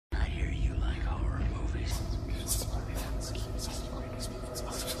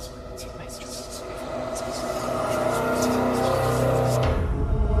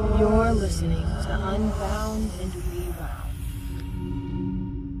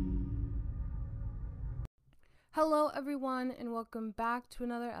Hello, everyone, and welcome back to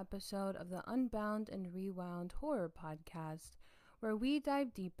another episode of the Unbound and Rewound Horror Podcast, where we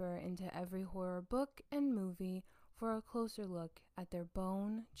dive deeper into every horror book and movie for a closer look at their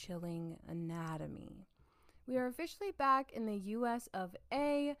bone-chilling anatomy. We are officially back in the US of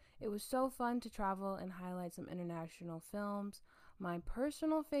A. It was so fun to travel and highlight some international films. My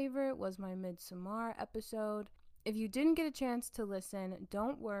personal favorite was my Midsommar episode. If you didn't get a chance to listen,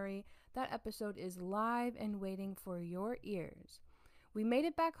 don't worry. That episode is live and waiting for your ears. We made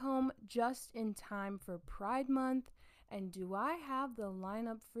it back home just in time for Pride Month, and do I have the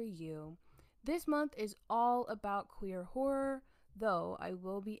lineup for you? This month is all about queer horror, though I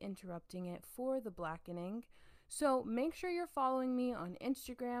will be interrupting it for The Blackening. So make sure you're following me on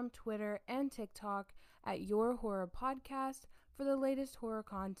Instagram, Twitter, and TikTok at Your Horror Podcast for the latest horror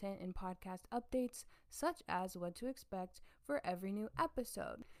content and podcast updates, such as what to expect for every new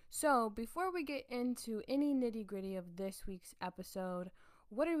episode. So before we get into any nitty-gritty of this week's episode,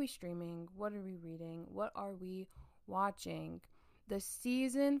 what are we streaming? What are we reading? What are we watching? The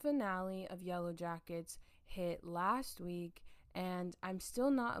season finale of Yellow Jackets hit last week, and I'm still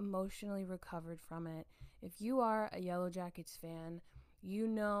not emotionally recovered from it. If you are a Yellow Jackets fan, you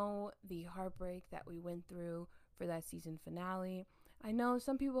know the heartbreak that we went through for that season finale. I know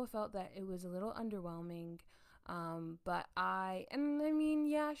some people felt that it was a little underwhelming, but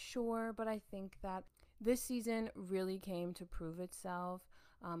yeah, sure, but I think that this season really came to prove itself.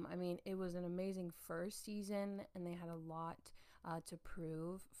 It was an amazing first season, and they had a lot to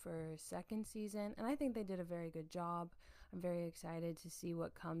prove for second season, and I think they did a very good job. I'm very excited to see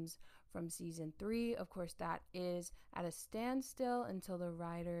what comes from season 3. Of course, that is at a standstill until the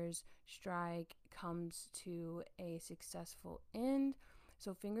writers' strike comes to a successful end.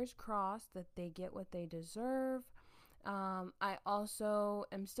 So fingers crossed that they get what they deserve. I also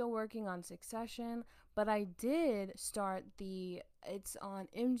am still working on Succession, but I did start it's on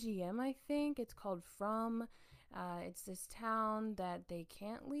MGM, I think. It's called From. It's this town that they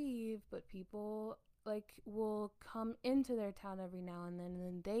can't leave, but people will come into their town every now and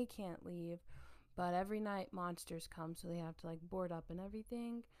then they can't leave. But every night monsters come, so they have to board up and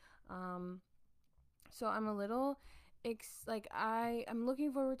everything. So I'm a little I'm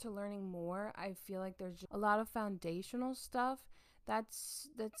looking forward to learning more. I feel like there's just a lot of foundational stuff that's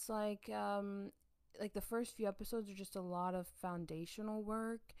the first few episodes are just a lot of foundational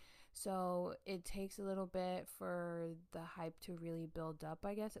work. So it takes a little bit for the hype to really build up,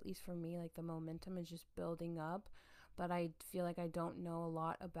 I guess, at least for me. Like the momentum is just building up, but I feel like I don't know a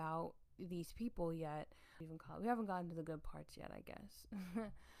lot about these people yet. We haven't gotten to the good parts yet, I guess.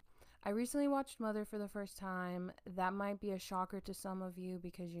 I recently watched Mother for the first time. That might be a shocker to some of you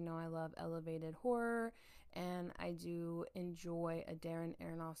because I love elevated horror and I do enjoy a Darren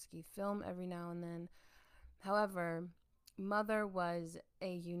Aronofsky film every now and then. However, Mother was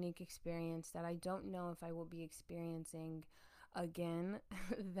a unique experience that I don't know if I will be experiencing again.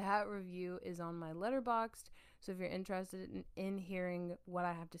 That review is on my Letterboxd, so if you're interested in hearing what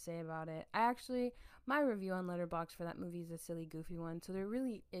I have to say about it, my review on Letterboxd for that movie is a silly, goofy one, so there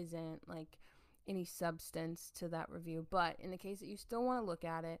really isn't any substance to that review. But in the case that you still want to look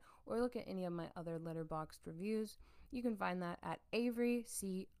at it or look at any of my other Letterboxd reviews, you can find that at Avery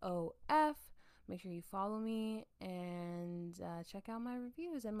COF. Make sure you follow me and check out my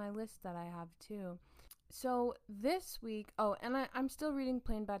reviews and my list that I have too. So this week, I'm still reading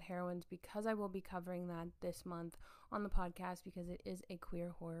Plain Bad Heroines because I will be covering that this month on the podcast because it is a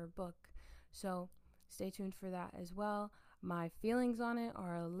queer horror book. So stay tuned for that as well. My feelings on it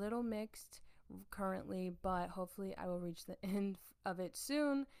are a little mixed currently, but hopefully I will reach the end of it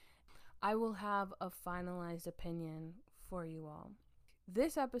soon. I will have a finalized opinion for you all.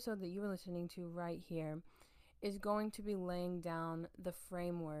 This episode that you are listening to right here is going to be laying down the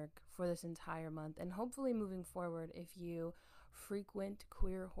framework for this entire month, and hopefully moving forward, if you frequent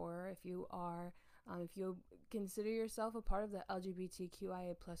queer horror, if you consider yourself a part of the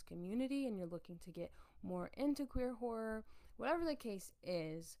LGBTQIA plus community and you're looking to get more into queer horror, whatever the case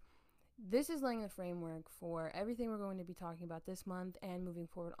is, this is laying the framework for everything we're going to be talking about this month and moving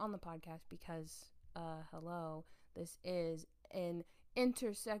forward on the podcast because, this is an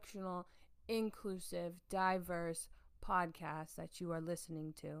intersectional, inclusive, diverse podcast that you are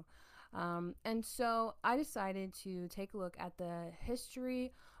listening to. And so I decided to take a look at the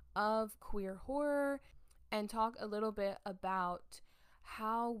history of queer horror and talk a little bit about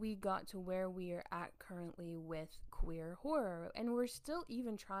how we got to where we are at currently with queer horror. And we're still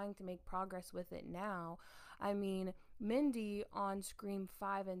even trying to make progress with it now. Mindy on Scream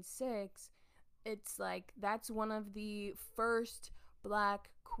 5 and 6, it's that's one of the first Black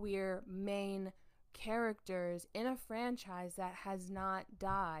queer main characters in a franchise that has not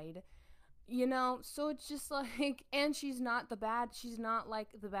died, so it's just like, and she's not like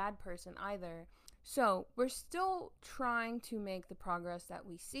the bad person either. So we're still trying to make the progress that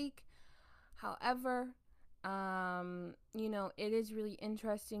we seek. However, it is really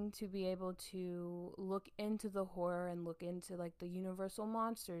interesting to be able to look into the horror and look into like the universal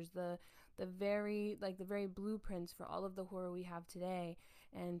monsters, the very blueprints for all of the horror we have today,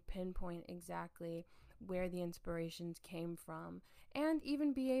 and pinpoint exactly where the inspirations came from, and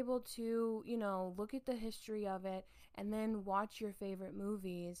even be able to, look at the history of it and then watch your favorite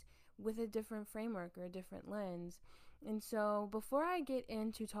movies with a different framework or a different lens. And so, before I get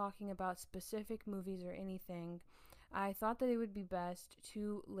into talking about specific movies or anything, I thought that it would be best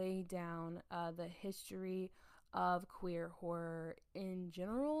to lay down the history of queer horror in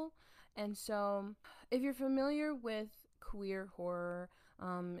general. And so, if you're familiar with queer horror,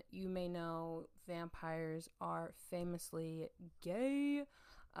 you may know vampires are famously gay.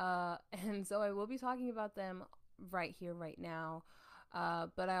 And so, I will be talking about them right here, right now.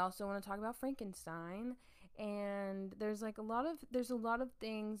 But I also want to talk about Frankenstein, and there's a lot of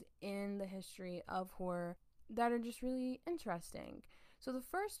things in the history of horror that are just really interesting. So the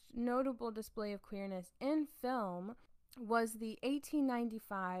first notable display of queerness in film was the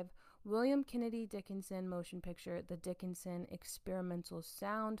 1895 William Kennedy Dickinson motion picture, the Dickinson Experimental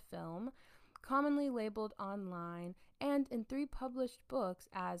Sound film, commonly labeled online and in 3 published books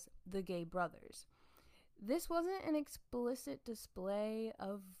as The Gay Brothers. This wasn't an explicit display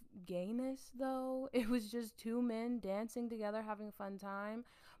of gayness, though. It was just 2 men dancing together, having a fun time.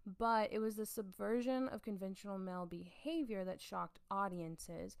 But it was the subversion of conventional male behavior that shocked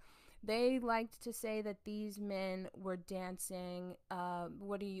audiences. They liked to say that these men were dancing,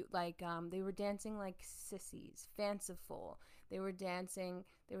 they were dancing like sissies, fanciful. They were dancing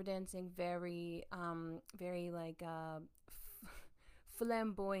very,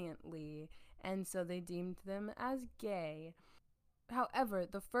 flamboyantly, and so they deemed them as gay. However,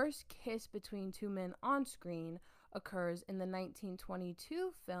 the first kiss between 2 men on screen occurs in the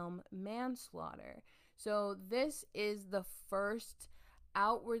 1922 film Manslaughter. So this is the first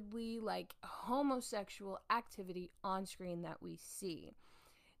outwardly homosexual activity on screen that we see.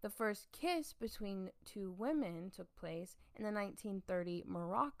 The first kiss between 2 women took place in the 1930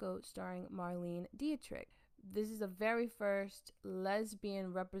 Morocco, starring Marlene Dietrich. This is the very first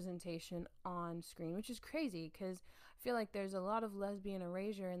lesbian representation on screen, which is crazy because I feel like there's a lot of lesbian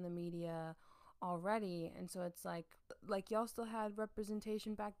erasure in the media already, and so it's like y'all still had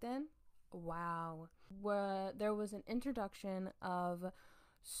representation back then? Wow. Where there was an introduction of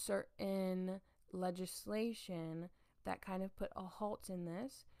certain legislation that kind of put a halt in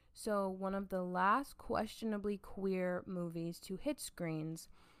this. So one of the last questionably queer movies to hit screens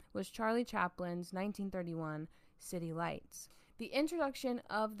was Charlie Chaplin's 1931 City Lights. The introduction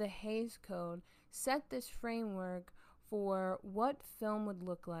of the Hays Code set this framework for what film would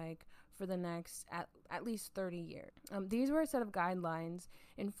look like for the next at least 30 years. These were a set of guidelines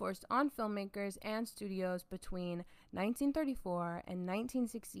enforced on filmmakers and studios between 1934 and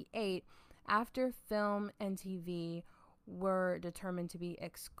 1968, after film and TV were determined to be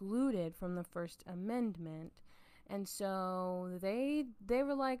excluded from the First Amendment. And so they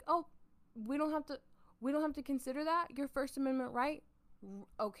were like, "Oh, we don't have to consider that your First Amendment right?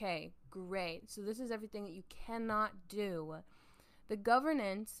 Okay, great. So this is everything that you cannot do." The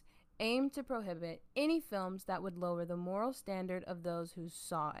governance aimed to prohibit any films that would lower the moral standard of those who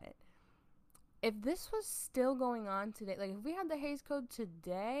saw it. If this was still going on today, like if we had the Hays Code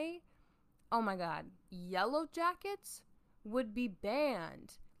today, oh my God, Yellow Jackets would be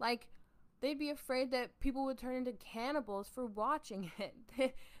banned. Like, they'd be afraid that people would turn into cannibals for watching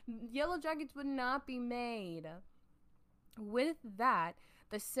it. Yellow Jackets would not be made. With that,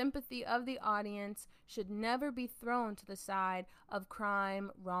 the sympathy of the audience should never be thrown to the side of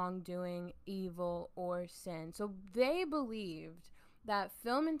crime, wrongdoing, evil, or sin. So they believed that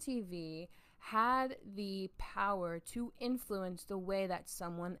film and TV had the power to influence the way that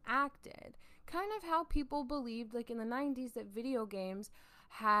someone acted. Kind of how people believed, like in the 90s, that video games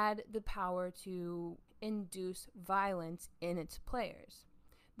had the power to induce violence in its players.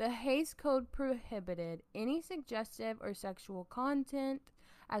 The Hays Code prohibited any suggestive or sexual content,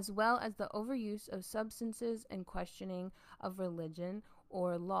 as well as the overuse of substances and questioning of religion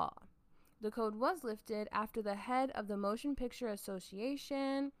or law. The code was lifted after the head of the Motion Picture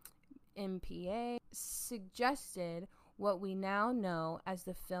Association, MPA, suggested what we now know as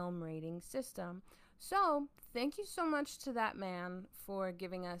the film rating system. So, thank you so much to that man for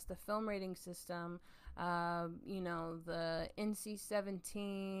giving us the film rating system, the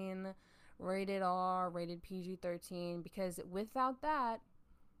NC-17 rated R, rated PG-13, because without that,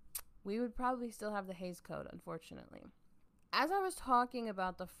 we would probably still have the Hays Code, unfortunately. As I was talking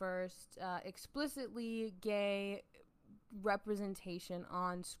about the first explicitly gay representation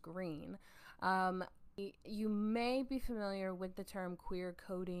on screen, you may be familiar with the term queer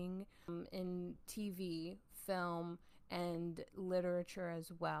coding in TV, film, and literature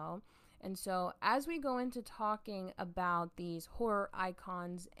as well. And so as we go into talking about these horror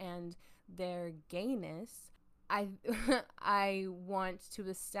icons and their gayness, I want to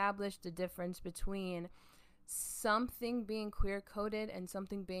establish the difference between something being queer coded and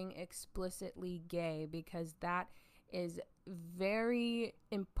something being explicitly gay, because that is very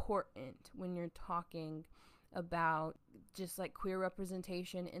important when you're talking about just like queer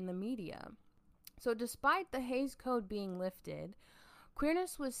representation in the media. So despite the Hays Code being lifted,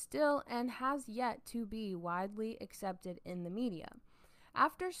 queerness was still and has yet to be widely accepted in the media.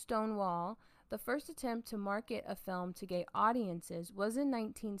 After Stonewall, the first attempt to market a film to gay audiences was in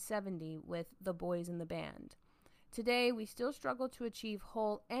 1970 with The Boys in the Band. Today, we still struggle to achieve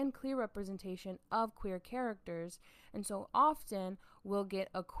whole and clear representation of queer characters, and so often we'll get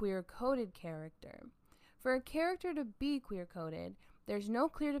a queer-coded character. For a character to be queer-coded, there's no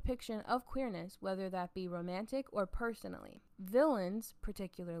clear depiction of queerness, whether that be romantic or personally. Villains,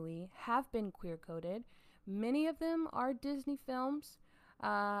 particularly, have been queer-coded. Many of them are Disney films.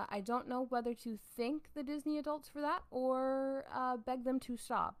 I don't know whether to thank the Disney adults for that or beg them to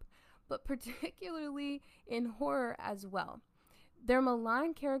stop, but particularly in horror as well. Their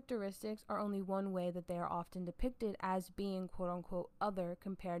malign characteristics are only one way that they are often depicted as being quote-unquote other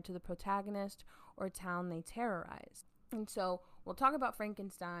compared to the protagonist or town they terrorize. And so we'll talk about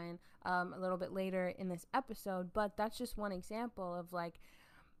Frankenstein a little bit later in this episode, but that's just one example of, like,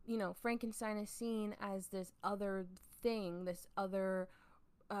 you know, Frankenstein is seen as this other thing, this other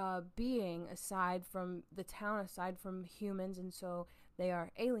being aside from the town, aside from humans, and so they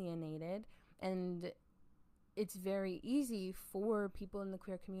are alienated, and it's very easy for people in the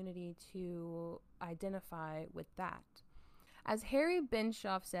queer community to identify with that. As Harry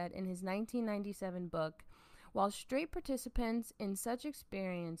Benshoff said in his 1997 book, while straight participants in such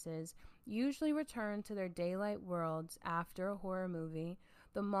experiences usually return to their daylight worlds after a horror movie,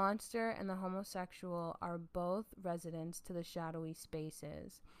 the monster and the homosexual are both residents to the shadowy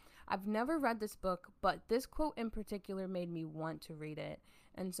spaces. I've never read this book, but this quote in particular made me want to read it,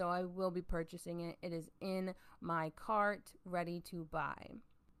 and so I will be purchasing it. It is in my cart, ready to buy.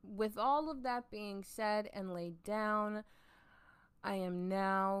 With all of that being said and laid down, I am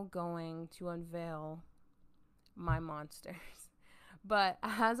now going to unveil my monsters. But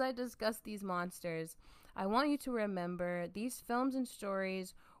as I discuss these monsters, I want you to remember these films and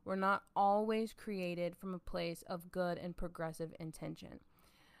stories were not always created from a place of good and progressive intention.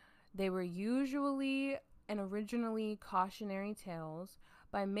 They were usually and originally cautionary tales.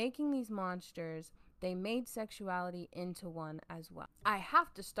 By making these monsters, they made sexuality into one as well. I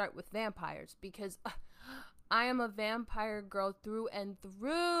have to start with vampires because I am a vampire girl through and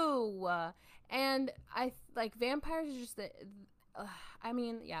through. And vampires are just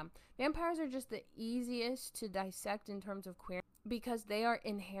vampires are just the easiest to dissect in terms of queer, because they are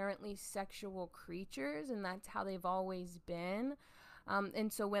inherently sexual creatures, and that's how they've always been.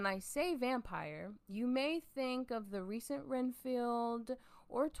 And so when I say vampire, you may think of the recent Renfield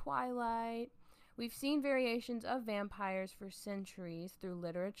or Twilight. We've seen variations of vampires for centuries through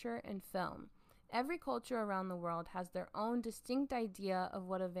literature and film. Every culture around the world has their own distinct idea of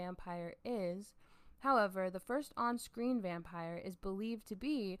what a vampire is. However, the first on-screen vampire is believed to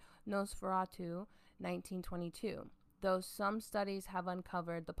be Nosferatu, 1922, though some studies have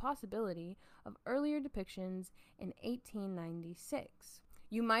uncovered the possibility of earlier depictions in 1896.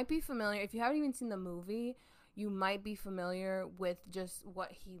 You might be familiar, if you haven't even seen the movie, you might be familiar with just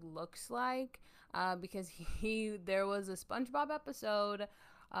what he looks like, because there was a SpongeBob episode,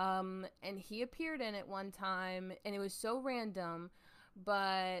 and he appeared in it one time, and it was so random,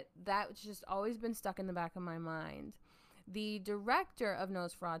 but that's just always been stuck in the back of my mind. The director of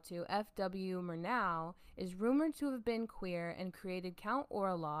Nosferatu, F.W. Murnau, is rumored to have been queer and created Count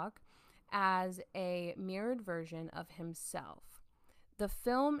Orlok as a mirrored version of himself. The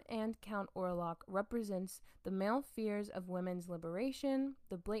film and Count Orlok represents the male fears of women's liberation,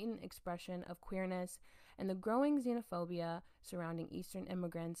 the blatant expression of queerness, and the growing xenophobia surrounding Eastern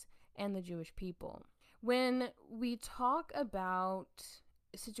immigrants and the Jewish people. When we talk about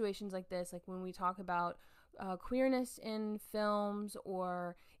situations like this, like when we talk about queerness in films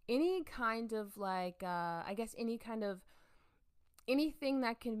or any kind of anything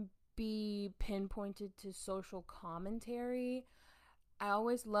that can be pinpointed to social commentary, I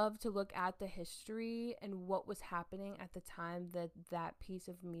always love to look at the history and what was happening at the time that that piece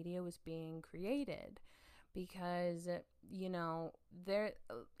of media was being created, because there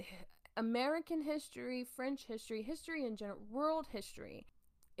American history, French history, history in general, world history,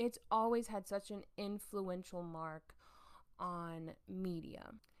 it's always had such an influential mark on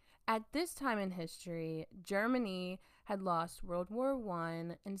media. At this time in history, Germany had lost World War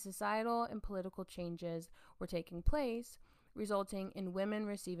I, and societal and political changes were taking place, resulting in women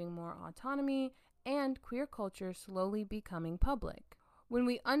receiving more autonomy and queer culture slowly becoming public. When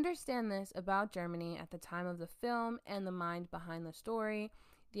we understand this about Germany at the time of the film and the mind behind the story,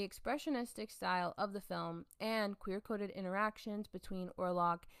 the expressionistic style of the film and queer-coded interactions between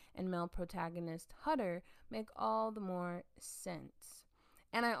Orlok and male protagonist Hutter make all the more sense.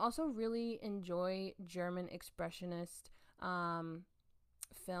 And I also really enjoy German expressionist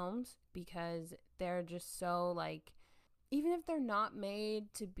films, because they're just so, like, even if they're not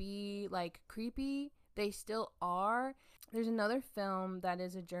made to be like creepy, they still are. There's another film that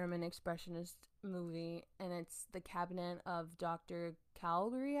is a German expressionist movie, and it's The Cabinet of Dr.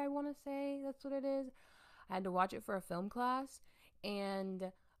 Caligari, I want to say that's what it is. I had to watch it for a film class,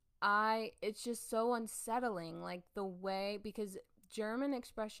 and it's just so unsettling, like the way, because German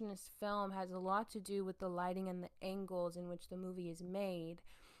expressionist film has a lot to do with the lighting and the angles in which the movie is made.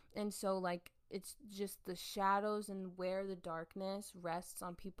 And so, like, it's just the shadows and where the darkness rests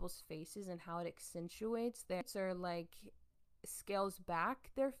on people's faces and how it accentuates or like scales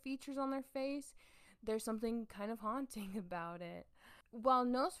back their features on their face. There's something kind of haunting about it. While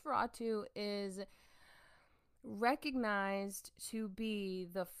Nosferatu is recognized to be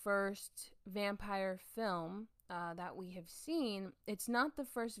the first vampire film that we have seen, it's not the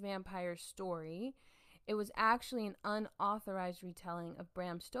first vampire story. It was actually an unauthorized retelling of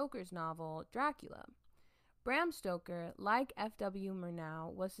Bram Stoker's novel, Dracula. Bram Stoker, like F.W.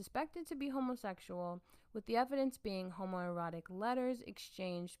 Murnau, was suspected to be homosexual, with the evidence being homoerotic letters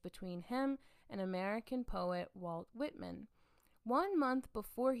exchanged between him and American poet Walt Whitman. 1 month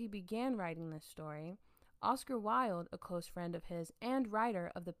before he began writing this story, Oscar Wilde, a close friend of his and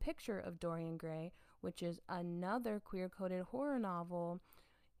writer of The Picture of Dorian Gray, which is another queer-coded horror novel,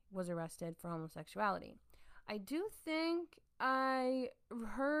 was arrested for homosexuality. I do think I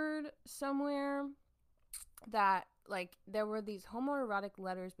heard somewhere that, like, there were these homoerotic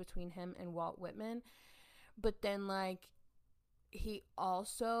letters between him and Walt Whitman, but then, like, he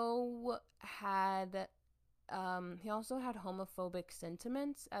also had homophobic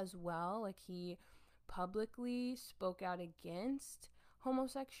sentiments as well. Like, he publicly spoke out against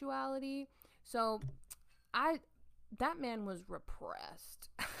homosexuality. So that man was repressed.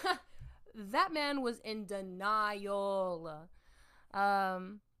 That man was in denial.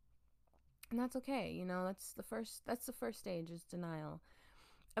 And that's okay. That's the first stage, is denial.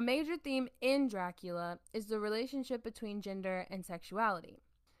 A major theme in Dracula is the relationship between gender and sexuality.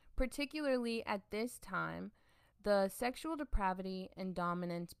 Particularly at this time, the sexual depravity and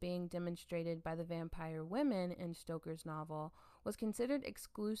dominance being demonstrated by the vampire women in Stoker's novel was considered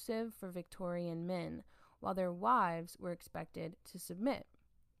exclusive for Victorian men, while their wives were expected to submit.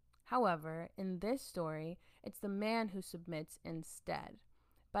 However, in this story, it's the man who submits instead.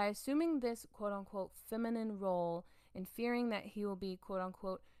 By assuming this quote-unquote feminine role and fearing that he will be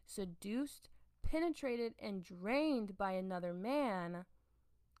quote-unquote seduced, penetrated, and drained by another man,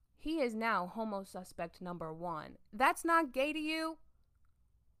 he is now homo suspect number 1. That's not gay to you?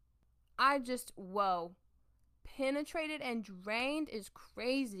 Whoa. Penetrated and drained is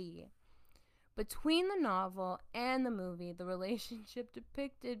crazy. Between the novel and the movie, the relationship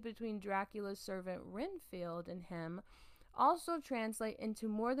depicted between Dracula's servant Renfield and him also translate into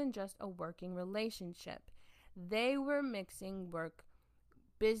more than just a working relationship. They were mixing work,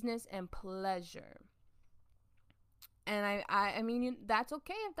 business, and pleasure. And I mean, that's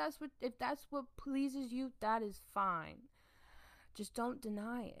okay if that's what pleases you. That is fine. Just don't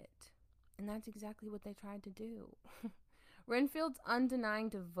deny it. And that's exactly what they tried to do. Renfield's undenying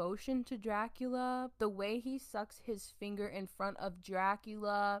devotion to Dracula, the way he sucks his finger in front of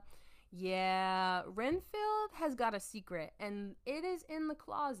Dracula. Yeah, Renfield has got a secret, and it is in the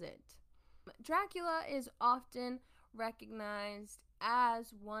closet. Dracula is often recognized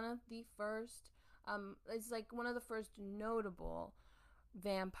as one of the first, it's like one of the first notable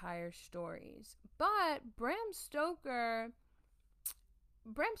vampire stories. But Bram Stoker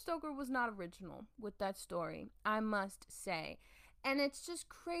was not original with that story, I must say. And it's just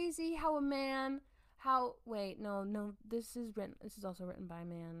crazy how this is also written by a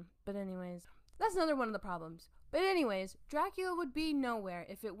man. But anyways, that's another one of the problems. But anyways, Dracula would be nowhere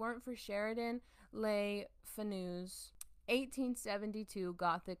if it weren't for Sheridan Le Fanu's 1872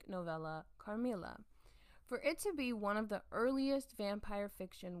 Gothic novella Carmilla. For it to be one of the earliest vampire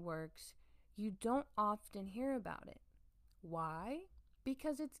fiction works, you don't often hear about it. Why?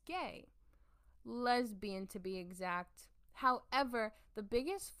 Because it's gay. Lesbian, to be exact. However, the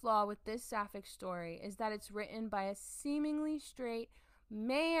biggest flaw with this sapphic story is that it's written by a seemingly straight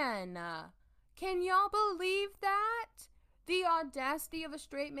man. Can y'all believe that? The audacity of a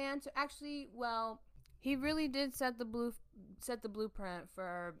straight man to actually, well, he really did set the blueprint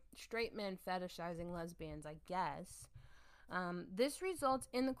for straight men fetishizing lesbians, I guess. This results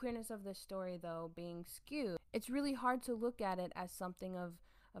in the queerness of this story, though, being skewed. It's really hard to look at it as something of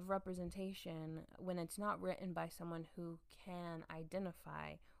representation when it's not written by someone who can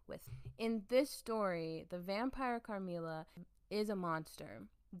identify with. In this story, the vampire Carmilla is a monster.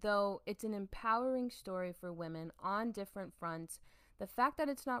 Though it's an empowering story for women on different fronts, the fact that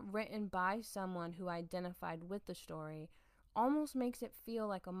it's not written by someone who identified with the story almost makes it feel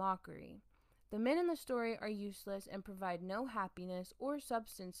like a mockery. The men in the story are useless and provide no happiness or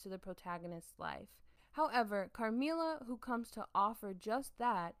substance to the protagonist's life. However, Carmilla, who comes to offer just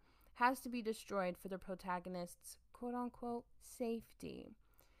that, has to be destroyed for the protagonist's quote-unquote safety.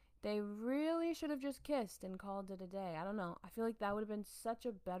 They really should have just kissed and called it a day. I don't know. I feel like that would have been such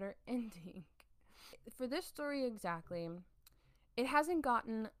a better ending. For this story exactly, it hasn't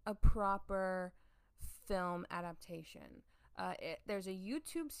gotten a proper film adaptation. There's a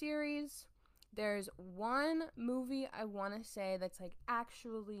YouTube series. There's one movie I want to say that's like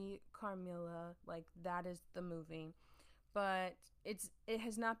actually Carmilla, like that is the movie, but it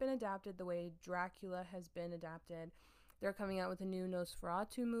has not been adapted the way Dracula has been adapted. They're coming out with a new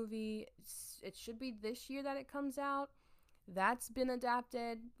Nosferatu movie. It should be this year that it comes out. That's been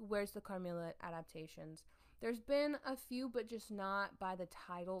adapted. Where's the Carmilla adaptations? There's been a few, but just not by the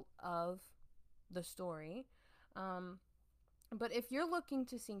title of the story. But if you're looking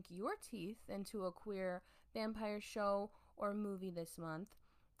to sink your teeth into a queer vampire show or movie this month,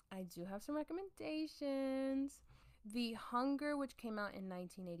 I do have some recommendations. The Hunger, which came out in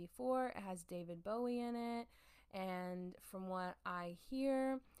 1984, it has David Bowie in it. And from what I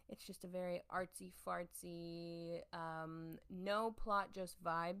hear, it's just a very artsy-fartsy, no plot, just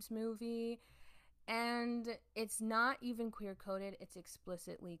vibes movie. And it's not even queer-coded, it's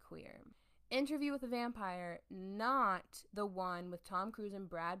explicitly queer. Interview with a Vampire, not the one with Tom Cruise and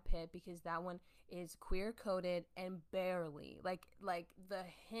Brad Pitt, because that one is queer-coded and barely. Like the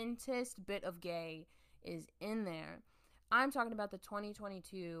hintest bit of gay is in there. I'm talking about the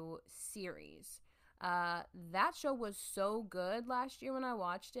 2022 series. That show was so good last year when I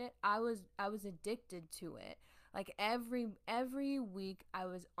watched it. I was addicted to it. Like every week I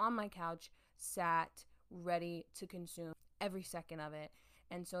was on my couch, sat, ready to consume every second of it.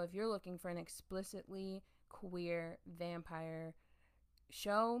 And so if you're looking for an explicitly queer vampire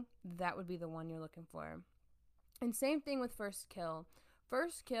show, that would be the one you're looking for. And same thing with First Kill.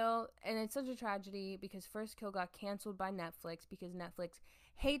 First Kill, and it's such a tragedy because First Kill got canceled by Netflix because Netflix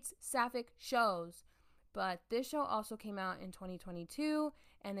hates sapphic shows. But this show also came out in 2022,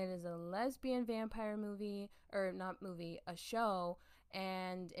 and it is a lesbian vampire movie, or not movie, a show,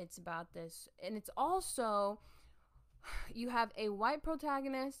 and it's about this, and it's also, you have a white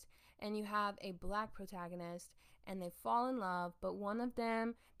protagonist and you have a black protagonist, and they fall in love, but one of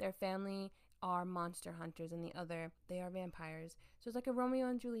them, their family are monster hunters, and the other, they are vampires. So it's like a Romeo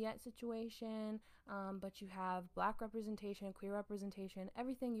and Juliet situation, but you have black representation, queer representation,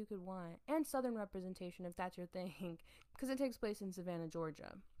 everything you could want, and southern representation if that's your thing, because it takes place in Savannah,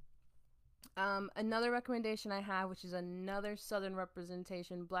 Georgia. Another recommendation I have, which is another southern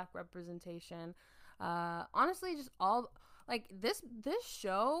representation, black representation, honestly, just all, like, this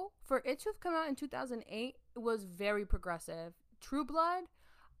show, for it to have come out in 2008, was very progressive. True Blood,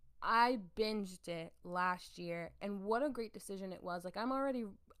 I binged it last year, and what a great decision it was. Like, I'm already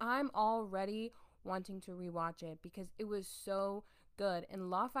wanting to rewatch it because it was so good. And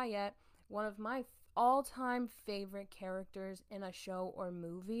Lafayette, one of my all-time favorite characters in a show or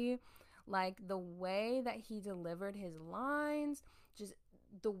movie, like the way that he delivered his lines, just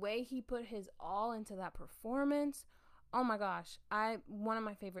the way he put his all into that performance. Oh my gosh, one of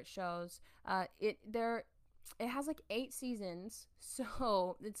my favorite shows. It has like 8 seasons,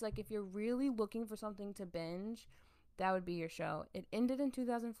 so it's like if you're really looking for something to binge, that would be your show. It ended in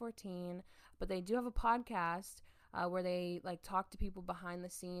 2014, but they do have a podcast where they like talk to people behind the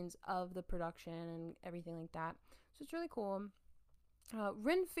scenes of the production and everything like that. So it's really cool.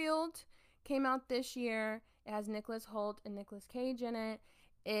 Renfield came out this year. It has Nicholas Hoult and Nicolas Cage in it.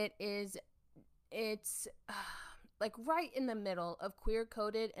 It's like right in the middle of queer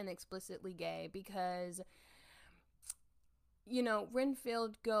coded and explicitly gay, because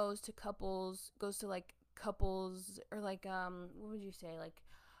Renfield goes to couples or what would you say, like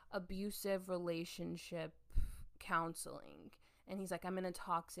abusive relationship counseling. And he's like, I'm in a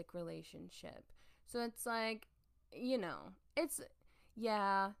toxic relationship. So it's like, it's,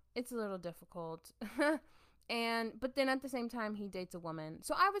 yeah, it's a little difficult. But then at the same time, he dates a woman.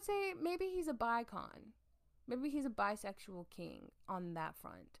 So I would say maybe he's a bicon. Maybe he's a bisexual king on that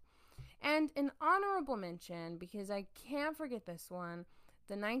front. And an honorable mention, because I can't forget this one,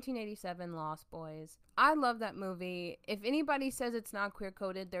 the 1987 Lost Boys. I love that movie. If anybody says it's not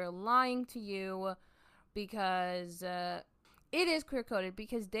queer-coded, they're lying to you, because it is queer-coded,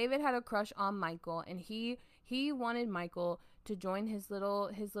 because David had a crush on Michael, and he wanted Michael to join his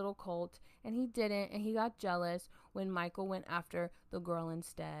little cult, and he didn't, and he got jealous when Michael went after the girl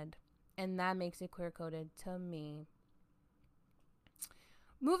instead. And that makes it queer-coded to me.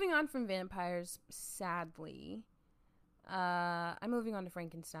 Moving on from vampires, sadly, I'm moving on to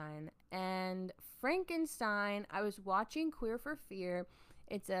Frankenstein. And Frankenstein, I was watching Queer for Fear.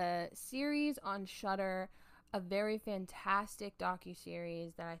 It's a series on Shudder, a very fantastic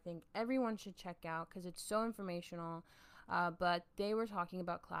docuseries that I think everyone should check out because it's so informational. But they were talking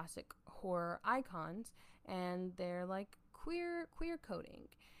about classic horror icons, and they're like queer coding.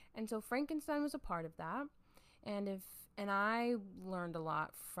 And so Frankenstein was a part of that. And I learned a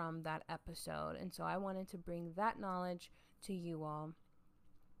lot from that episode. And so I wanted to bring that knowledge to you all.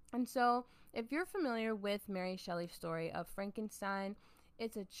 And so if you're familiar with Mary Shelley's story of Frankenstein,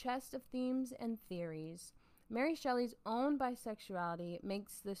 it's a chest of themes and theories. Mary Shelley's own bisexuality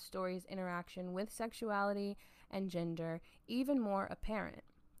makes the story's interaction with sexuality and gender even more apparent.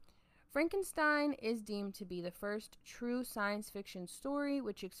 Frankenstein is deemed to be the first true science fiction story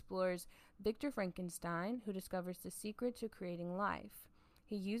which explores Victor Frankenstein, who discovers the secret to creating life.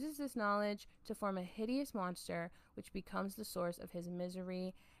 He uses this knowledge to form a hideous monster which becomes the source of his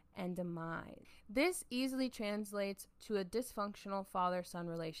misery and demise. This easily translates to a dysfunctional father-son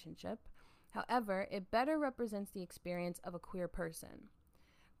relationship. However, it better represents the experience of a queer person.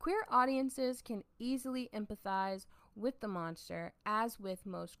 Queer audiences can easily empathize with the monster, as with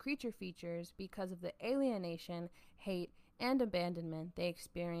most creature features, because of the alienation, hate, and abandonment they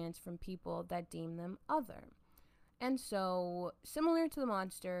experience from people that deem them other. And so, similar to the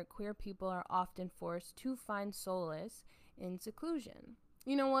monster, queer people are often forced to find solace in seclusion.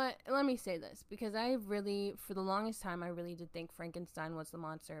 You know what? Let me say this, because for the longest time, I really did think Frankenstein was the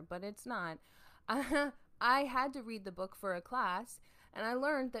monster, but it's not. I had to read the book for a class, and I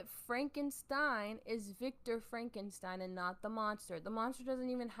learned that Frankenstein is Victor Frankenstein and not the monster. The monster doesn't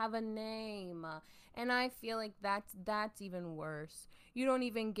even have a name. And I feel like that's even worse. You don't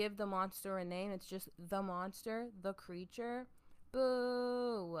even give the monster a name. It's just the monster, the creature.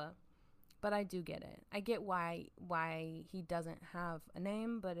 Boo. But I do get it. I get why he doesn't have a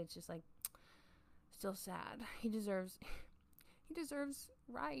name, but it's just like still sad. He deserves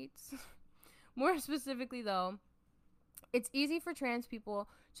rights. More specifically though, it's easy for trans people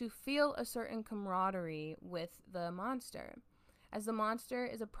to feel a certain camaraderie with the monster. As the monster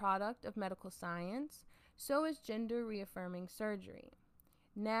is a product of medical science, so is gender-reaffirming surgery.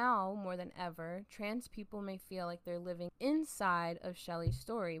 Now, more than ever, trans people may feel like they're living inside of Shelley's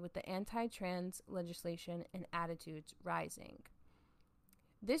story with the anti-trans legislation and attitudes rising.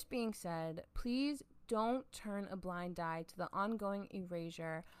 This being said, please don't turn a blind eye to the ongoing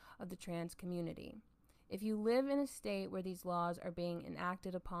erasure of the trans community. If you live in a state where these laws are being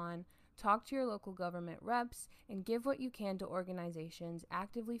enacted upon, talk to your local government reps and give what you can to organizations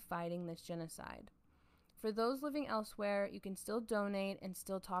actively fighting this genocide. For those living elsewhere, you can still donate and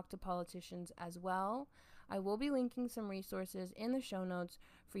still talk to politicians as well. I will be linking some resources in the show notes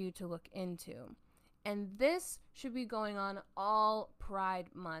for you to look into. And this should be going on all Pride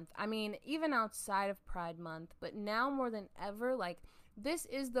Month. I mean, even outside of Pride Month, but now more than ever, this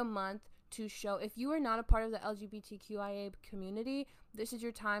is the month to show, if you are not a part of the LGBTQIA community, this is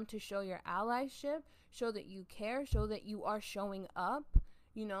your time to show your allyship, show that you care, show that you are showing up,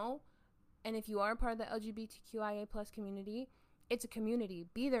 And if you are a part of the LGBTQIA plus community, it's a community.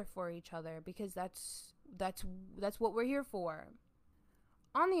 Be there for each other, because that's what we're here for.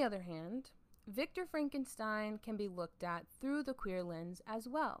 On the other hand, Victor Frankenstein can be looked at through the queer lens as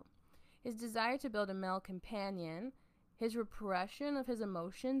well. His desire to build a male companion, his repression of his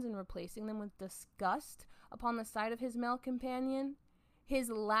emotions and replacing them with disgust upon the sight of his male companion, his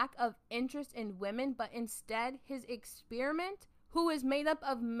lack of interest in women, but instead his experiment, who is made up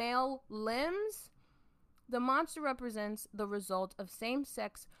of male limbs. The monster represents the result of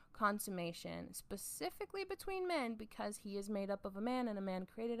same-sex consummation, specifically between men, because he is made up of a man and a man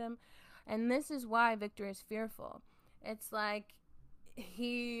created him. And this is why Victor is fearful. It's like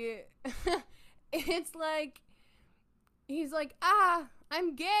he it's like he's like,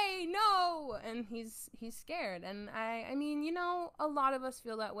 I'm gay, no, and he's scared. And I mean, you know, a lot of us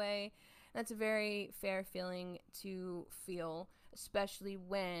feel that way. That's a very fair feeling to feel, especially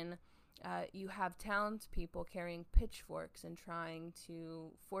when you have townspeople carrying pitchforks and trying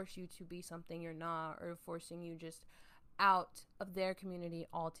to force you to be something you're not, or forcing you just out of their community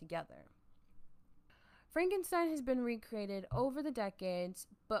altogether. Frankenstein has been recreated over the decades,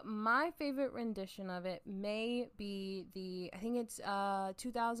 but my favorite rendition of it may be I think it's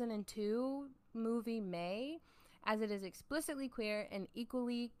 2002 movie May, as it is explicitly queer and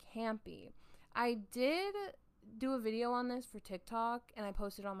equally campy. I did do a video on this for TikTok, and I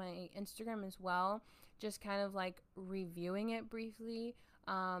posted on my Instagram as well, just kind of like reviewing it briefly.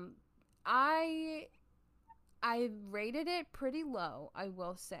 I rated it pretty low, I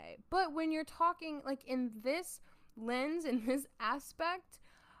will say. But when you're talking, like, in this lens, in this aspect,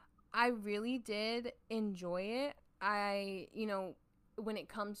 I really did enjoy it. When it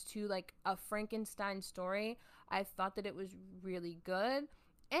comes to, like, a Frankenstein story, I thought that it was really good.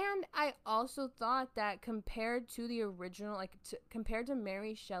 And I also thought that compared to the original, compared to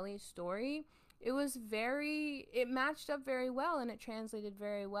Mary Shelley's story, it matched up very well, and it translated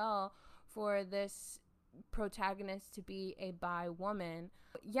very well for this protagonist to be a bi woman.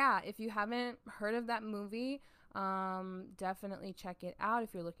 Yeah, if you haven't heard of that movie, definitely check it out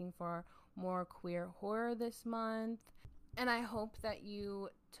if you're looking for more queer horror this month. And I hope that you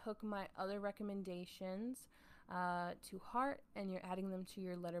took my other recommendations to heart, and you're adding them to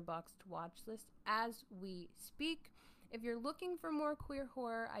your Letterboxd watch list as we speak. If you're looking for more queer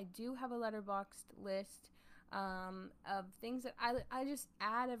horror, I do have a Letterboxd list of things that I just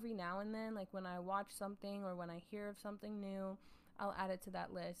add every now and then. Like when I watch something or when I hear of something new, I'll add it to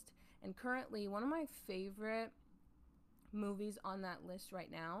that list. And currently, one of my favorite movies on that list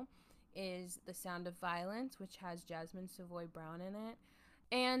right now is The Sound of Violence, which has Jasmine Savoy Brown in it.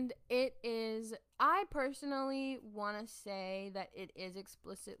 And I personally want to say that it is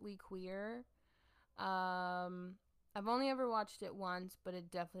explicitly queer. I've only ever watched it once, but it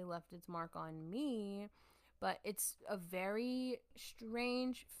definitely left its mark on me. But it's a very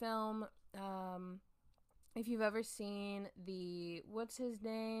strange film. If you've ever seen what's his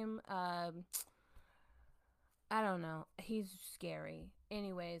name? I don't know. He's scary.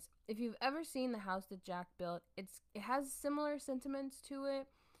 Anyways, if you've ever seen The House That Jack Built, it has similar sentiments to it.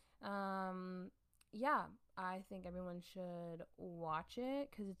 Yeah, I think everyone should watch it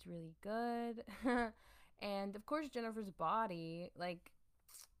because it's really good. And of course, Jennifer's Body. Like,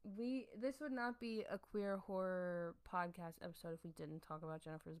 this would not be a queer horror podcast episode if we didn't talk about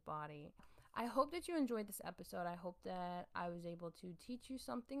Jennifer's Body. I hope that you enjoyed this episode. I hope that I was able to teach you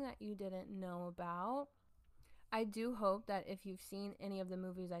something that you didn't know about. I do hope that if you've seen any of the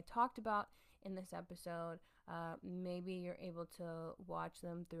movies I talked about in this episode, maybe you're able to watch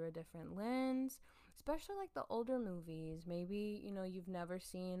them through a different lens, especially like the older movies. Maybe, you've never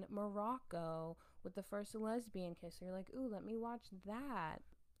seen Morocco with the first lesbian kiss. So you're like, ooh, let me watch that.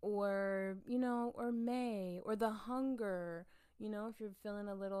 Or, or May, or The Hunger. If you're feeling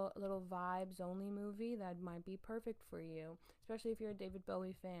a little vibes only movie, that might be perfect for you, especially if you're a David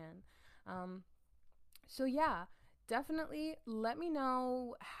Bowie fan. So yeah, definitely let me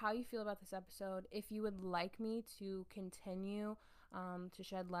know how you feel about this episode. If you would like me to continue to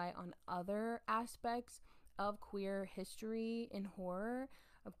shed light on other aspects of queer history in horror.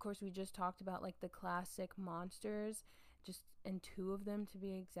 Of course, we just talked about like the classic monsters, and 2 of them to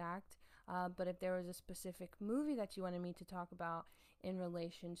be exact. But if there was a specific movie that you wanted me to talk about in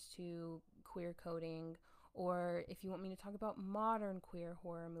relations to queer coding, or if you want me to talk about modern queer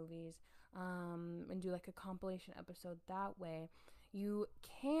horror movies, and do like a compilation episode that way, you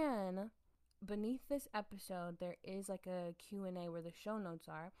can. Beneath this episode, there is like a Q&A where the show notes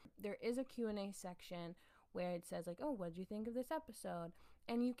are. There is a Q&A section where it says like, oh, what did you think of this episode?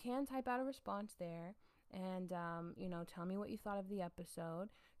 And you can type out a response there and, tell me what you thought of the episode.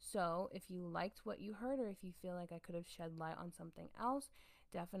 So if you liked what you heard, or if you feel like I could have shed light on something else,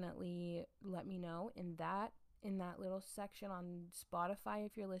 definitely let me know in that little section on Spotify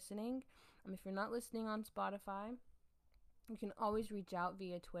if you're listening. If you're not listening on Spotify, you can always reach out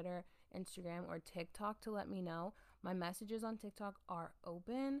via Twitter, Instagram, or TikTok to let me know. My messages on TikTok are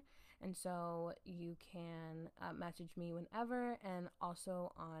open, and so you can message me whenever, and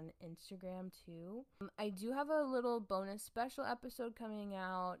also on Instagram too. I do have a little bonus special episode coming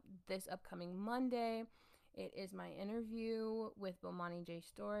out this upcoming Monday. It is my interview with Bomani J.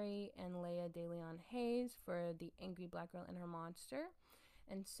 Story and Leia DeLeon Hayes for The Angry Black Girl and Her Monster.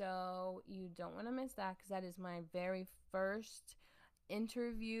 And so you don't want to miss that, because that is my very first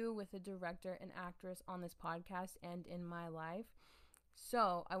interview with a director and actress on this podcast and in my life.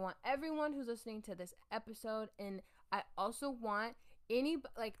 So I want everyone who's listening to this episode, and I also want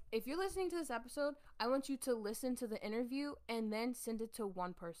if you're listening to this episode, I want you to listen to the interview and then send it to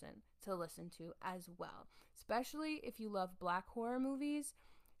one person to listen to as well. Especially if you love Black horror movies,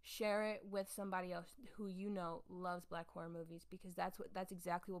 share it with somebody else who you know loves Black horror movies, because that's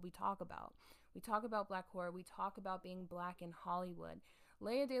exactly what we talk about. We talk about Black horror. We talk about being Black in Hollywood.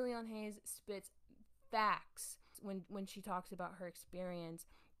 Laya DeLeon Hayes spits facts when she talks about her experience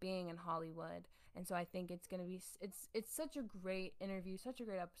being in Hollywood. And so I think it's such a great interview, such a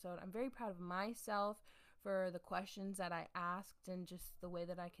great episode. I'm very proud of myself for the questions that I asked and just the way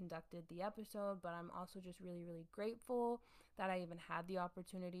that I conducted the episode, but I'm also just really, really grateful that I even had the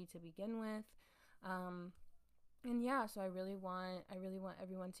opportunity to begin with. And yeah, so I really want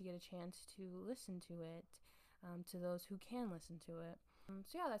everyone to get a chance to listen to it, to those who can listen to it.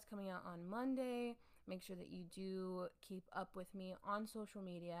 So yeah, that's coming out on Monday. Make sure that you do keep up with me on social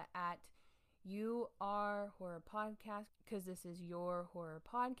media at You Are Horror Podcast, because this is your horror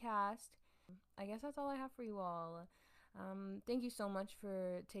podcast. I guess that's all I have for you all. Thank you so much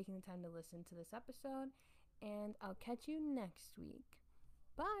for taking the time to listen to this episode, and I'll catch you next week.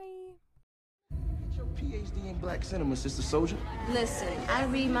 Bye! Get your PhD in Black cinema, Sister Soldier. Listen, I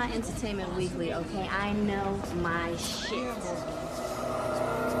read my Entertainment Weekly, okay? I know my shit.